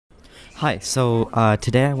Hi,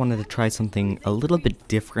 today I wanted to try something a little bit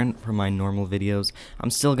different from my normal videos.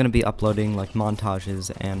 I'm still gonna be uploading like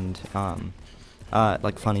montages and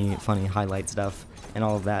like funny highlight stuff and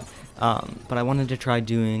all of that. But I wanted to try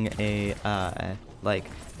doing a like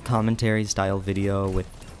commentary style video with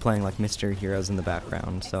playing like Mystery Heroes in the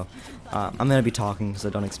background. So I'm gonna be talking,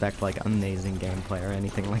 so don't expect like amazing gameplay or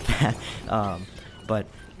anything like that. But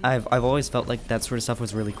I've always felt like that sort of stuff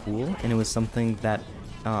was really cool, and it was something that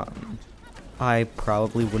I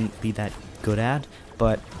probably wouldn't be that good at,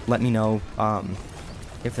 but let me know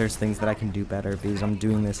if there's things that I can do better, because I'm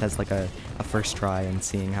doing this as like a first try and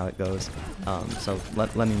seeing how it goes. So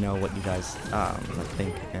let me know what you guys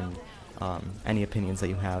think and any opinions that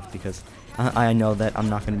you have, because I know that I'm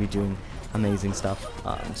not going to be doing amazing stuff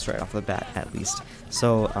straight off the bat, at least.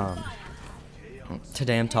 So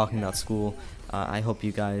today I'm talking about school. I hope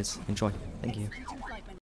you guys enjoy. Thank you.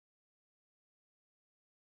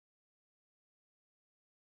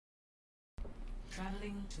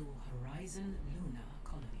 Traveling to Horizon Luna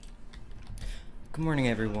Colony. Good morning,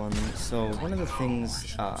 everyone. So one of the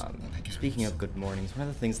things, speaking of good mornings, one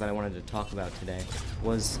of the things that I wanted to talk about today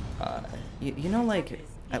was, you know, like,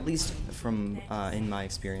 at least from in my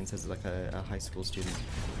experience as like a high school student,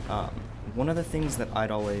 one of the things that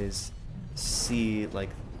I'd always see, like,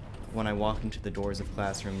 when I walk into the doors of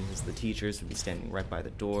classrooms, is the teachers would be standing right by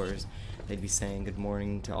the doors. They'd be saying good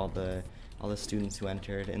morning to all the students who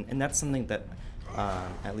entered, and that's something that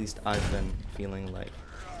at least I've been feeling like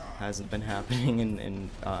hasn't been happening in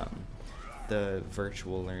the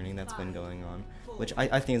virtual learning that's been going on, which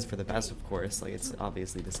I think is for the best, of course. Like, it's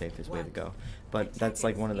obviously the safest way to go, but that's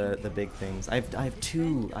like one of the big things. I have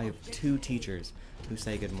two teachers who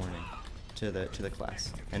say good morning to the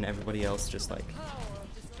class, and everybody else just like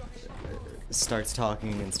starts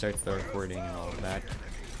talking and starts the recording and all of that.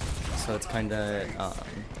 So it's kind of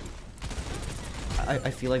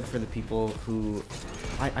I feel like for the people who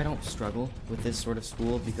I don't struggle with this sort of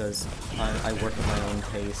school, because I work at my own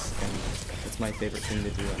pace, and it's my favorite thing to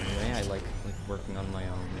do anyway. I like working on my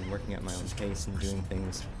own and working at my own pace and doing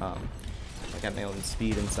things like at my own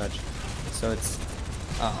speed and such. So it's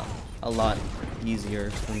a lot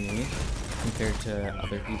easier for me compared to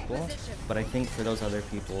other people. But I think for those other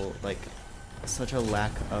people, like, such a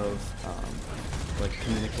lack of like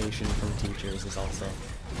communication from teachers is also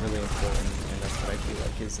really important, and that's what I feel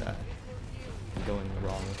like is going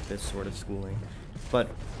wrong with this sort of schooling. But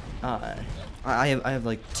I have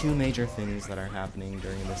like two major things that are happening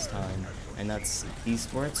during this time, and that's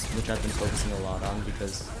esports, which I've been focusing a lot on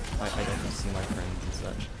because I don't see my friends and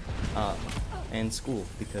such, and school,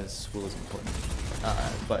 because school is important.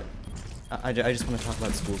 But I just want to talk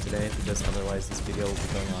about school today, because otherwise this video will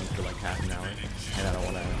be going on for like half an hour, and I don't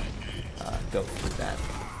want to go through that.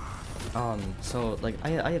 So like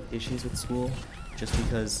I have issues with school, just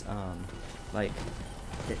because like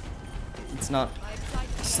it's not,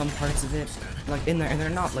 some parts of it, like, and they're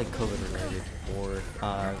not like COVID related or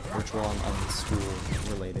virtual on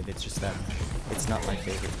school related. It's just that it's not my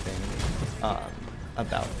favorite thing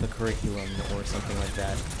about the curriculum or something like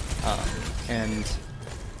that. And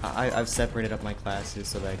I've separated up my classes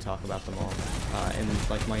so that I talk about them all. And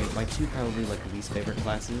like my two probably like least favorite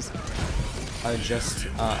classes are just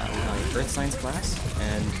my Earth Science class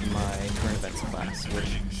and my Current Events class,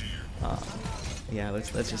 which yeah,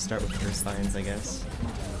 let's just start with Earth Science, I guess,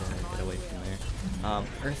 and get away from there.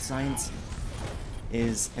 Earth Science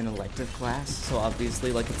is an elective class, so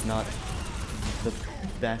obviously, like, it's not the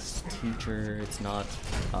best teacher, it's not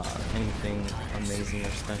anything amazing or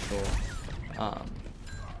special,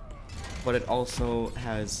 but it also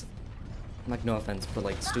has, like, no offense, but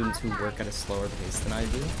like students who work at a slower pace than I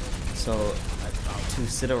do, so to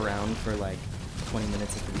sit around for like 20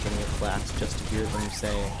 minutes at the beginning of class just to hear them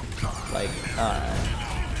say,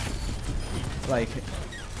 like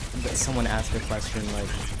someone ask a question like,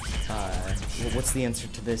 what's the answer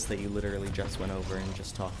to this that you literally just went over and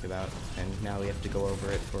just talked about, and now we have to go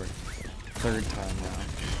over it for third time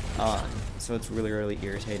now. So it's really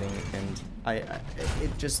irritating, and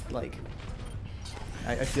it just, like,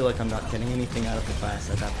 I feel like I'm not getting anything out of the class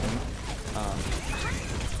at that point.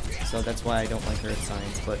 So that's why I don't like Earth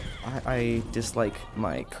Science, but I dislike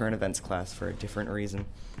my Current Events class for a different reason,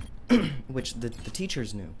 which the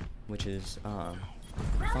teachers knew, which is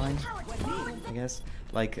fine, I guess.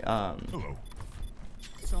 Like, the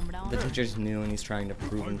teachers knew, and he's trying to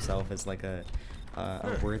prove himself as like a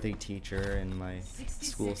worthy teacher in my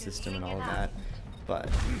school system and all of that, but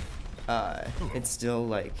it's still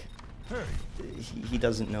like he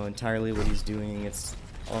doesn't know entirely what he's doing. It's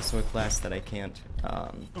also a class that I can't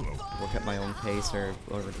work at my own pace or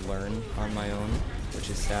learn on my own, which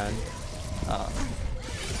is sad.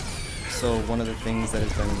 So one of the things that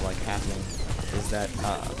has been like happening is that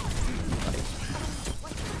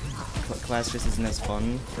like class just isn't as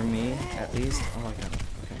fun for me, at least. Oh,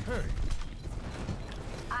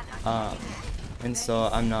 okay. And so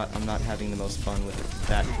I'm not having the most fun with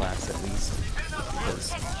that class, at least,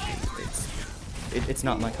 because it's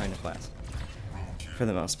not my kind of class for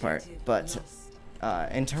the most part. But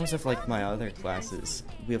in terms of like my other classes,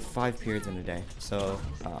 we have 5 periods in a day, so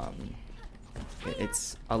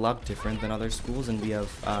it's a lot different than other schools, and we have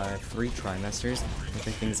 3 trimesters, which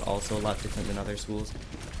I think is also a lot different than other schools.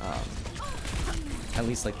 At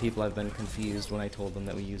least like people have been confused when I told them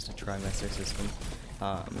that we used a trimester system.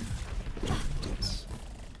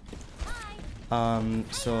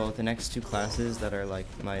 So the next 2 classes that are like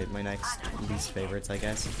my next least favorites, I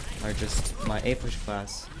guess, are just my A-push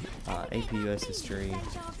class, AP US History,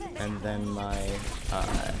 and then my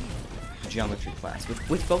geometry class.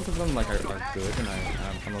 With both of them like are good, and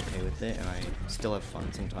I'm okay with it, and I still have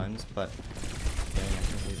fun sometimes. But dang, I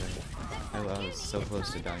can't believe I was so close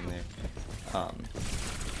to dying there.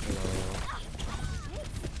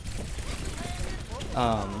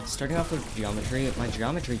 Starting off with geometry, my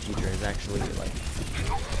geometry teacher is actually like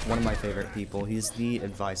one of my favorite people. He's the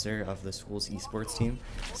advisor of the school's esports team,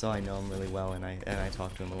 so I know him really well, and I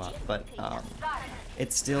talk to him a lot. But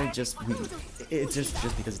it's still just because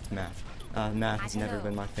it's math. Math has never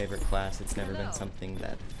been my favorite class. It's never been something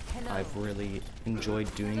that I've really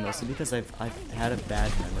enjoyed doing, mostly because I've had a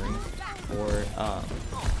bad memory for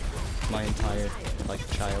my entire like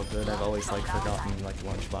childhood. I've always like forgotten like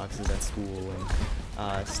lunchboxes at school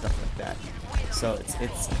and stuff like that. So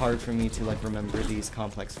it's hard for me to like remember these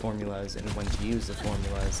complex formulas and when to use the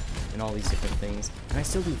formulas and all these different things. And I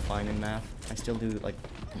still do fine in math. I still do like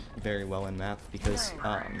very well in math because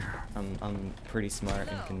I'm pretty smart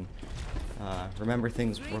and can remember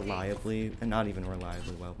things reliably, and not even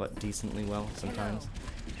reliably well, but decently well sometimes.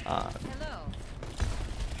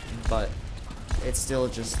 But it's still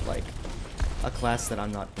just like a class that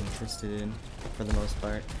I'm not interested in for the most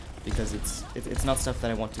part, because it's not stuff that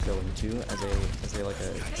I want to go into as a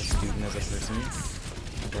student, as a person.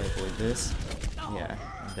 How do I avoid this? Yeah,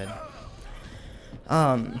 I'm dead.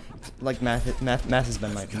 Like math has never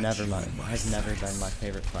been my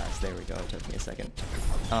favorite class. There we go. It took me a second.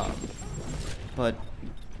 But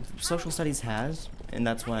social studies has, and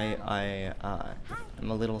that's why I'm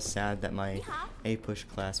a little sad that my A-push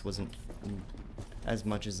class wasn't as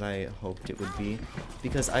much as I hoped it would be,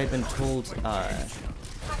 because I had been told, oh,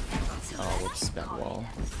 whoops, that wall.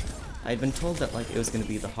 I had been told that like it was going to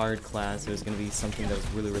be the hard class, it was going to be something that was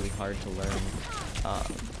really, really hard to learn,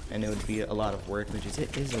 and it would be a lot of work, which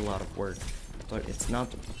it is a lot of work, but it's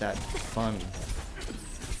not that fun,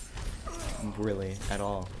 really, at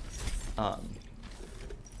all.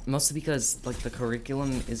 Mostly because like the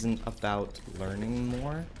curriculum isn't about learning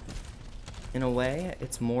more. In a way,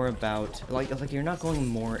 it's more about like you're not going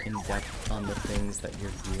more in depth on the things that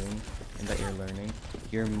you're doing and that you're learning.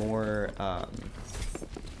 You're more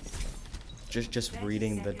just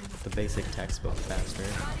reading the basic textbook faster,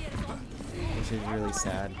 which is really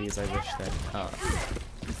sad because I wish that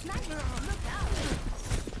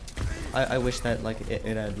I wish that like it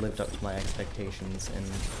had lived up to my expectations and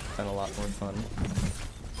been a lot more fun.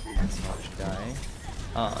 Watch die.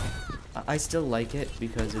 I still like it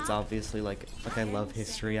because it's obviously like I love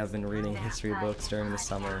history. I've been reading history books during the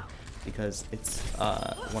summer because it's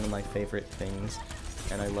one of my favorite things,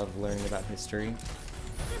 and I love learning about history.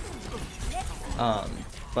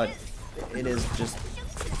 But it is just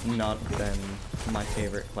not been my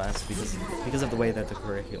favorite class because of the way that the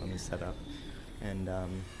curriculum is set up, and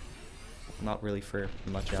not really for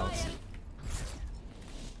much else.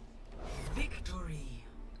 Victory.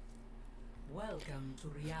 Welcome to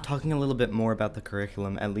reality. Talking a little bit more about the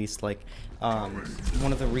curriculum, at least like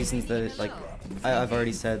one of the reasons that it, like I've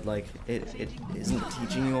already said, like it isn't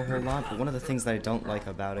teaching you a whole lot, but one of the things that I don't like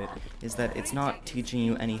about it is that it's not teaching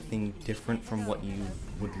you anything different from what you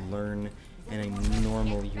would learn in a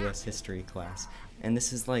normal US history class. And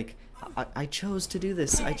this is like I chose to do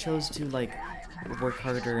this. I chose to like work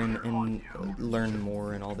harder and learn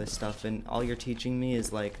more and all this stuff, and all you're teaching me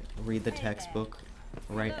is like read the textbook,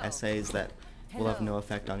 write essays that will have no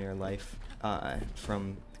effect on your life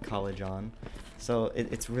from college on. So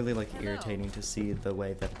it's really like irritating to see the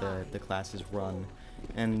way that the classes run.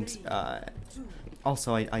 And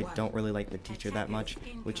also I don't really like the teacher that much,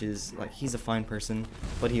 which is like he's a fine person,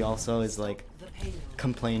 but he also is like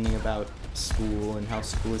complaining about school and how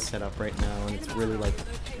school is set up right now, and it's really like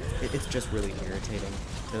it's just really irritating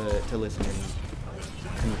to listen and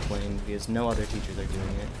complain because no other teachers are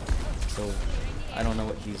doing it. So I don't know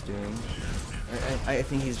what he's doing. I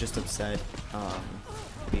think he's just upset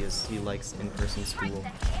because he likes in-person school.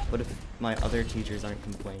 But if my other teachers aren't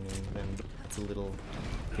complaining, then it's a little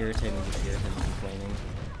irritating to hear him complaining.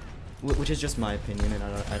 Which is just my opinion, and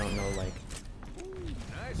I don't know like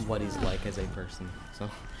what he's like as a person. So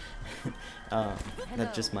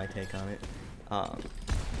that's just my take on it.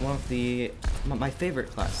 One of my favorite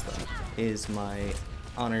class though is my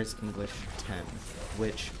Honors English 10,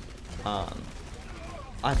 which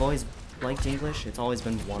I've always liked English. It's always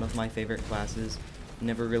been one of my favorite classes.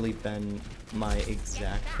 Never really been my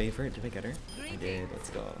exact favorite. Did I get her? I did. Let's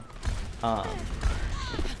go.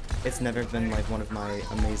 It's never been like one of my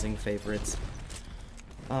amazing favorites.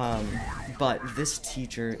 But this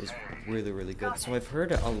teacher is really, really good. So I've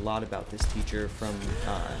heard a lot about this teacher from,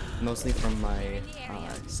 mostly from my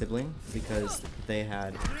sibling, because they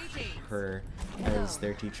had her as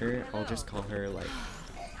their teacher. I'll just call her like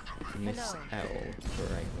Miss L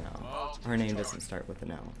for right now. Her name doesn't start with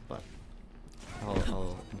an L, but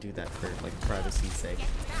I'll do that for like privacy's sake.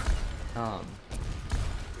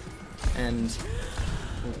 And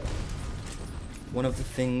one of the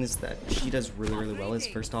things that she does really, really well is,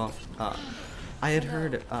 first off, I had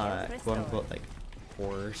heard quote-unquote like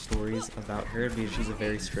horror stories about her because she's a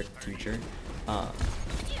very strict teacher,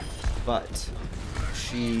 but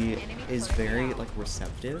she is very like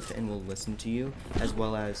receptive and will listen to you, as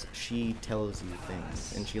well as she tells you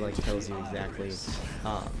things, and she like tells you exactly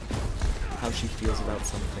how she feels about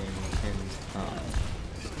something, and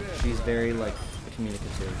she's very like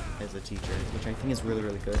communicative as a teacher, which I think is really,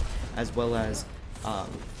 really good, as well as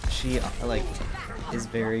she like is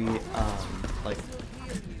very like,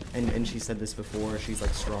 and she said this before, she's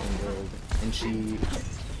like strong-willed, and she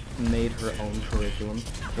made her own curriculum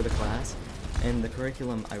for the class. And the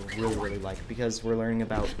curriculum I really, really like, because we're learning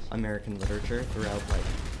about American literature throughout like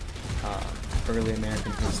early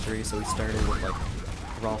American history. So we started with like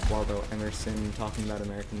Ralph Waldo Emerson talking about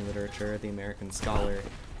American literature, the American scholar,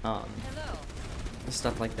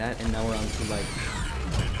 stuff like that, and now we're on to like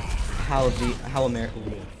how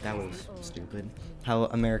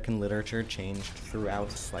American literature changed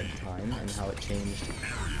throughout like time, and how it changed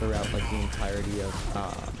throughout like the entirety of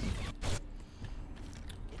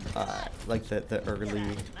like the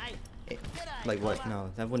early, like what,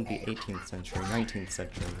 no, that wouldn't be 18th century, 19th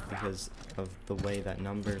century, because of the way that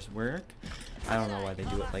numbers work. I don't know why they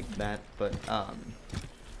do it like that, but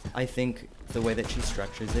I think the way that she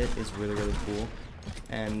structures it is really, really cool,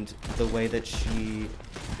 and the way that she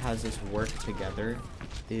has us work together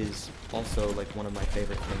is also like one of my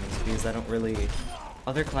favorite things, because I don't really,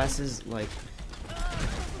 other classes like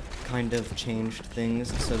kind of changed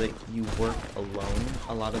things so that you work alone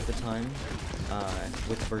a lot of the time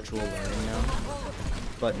with virtual learning now,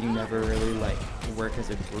 but you never really like work as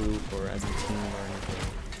a group or as a team or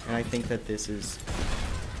anything. And I think that this is,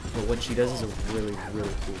 but what she does is a really,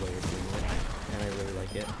 really cool way of doing it, and I really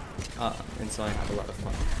like it. And so I have a lot of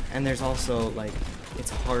fun. And there's also like,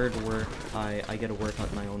 it's hard work. I get to work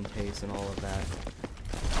at my own pace and all of that.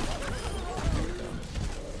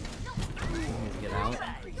 Get out.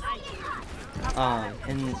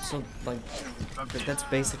 And so like that's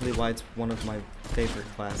basically why it's one of my favorite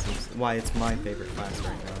classes, why it's my favorite class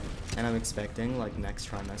right now, and I'm expecting like next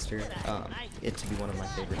trimester it to be one of my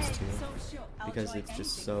favorites too, because it's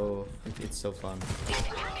just so, it's so fun,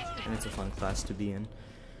 and it's a fun class to be in.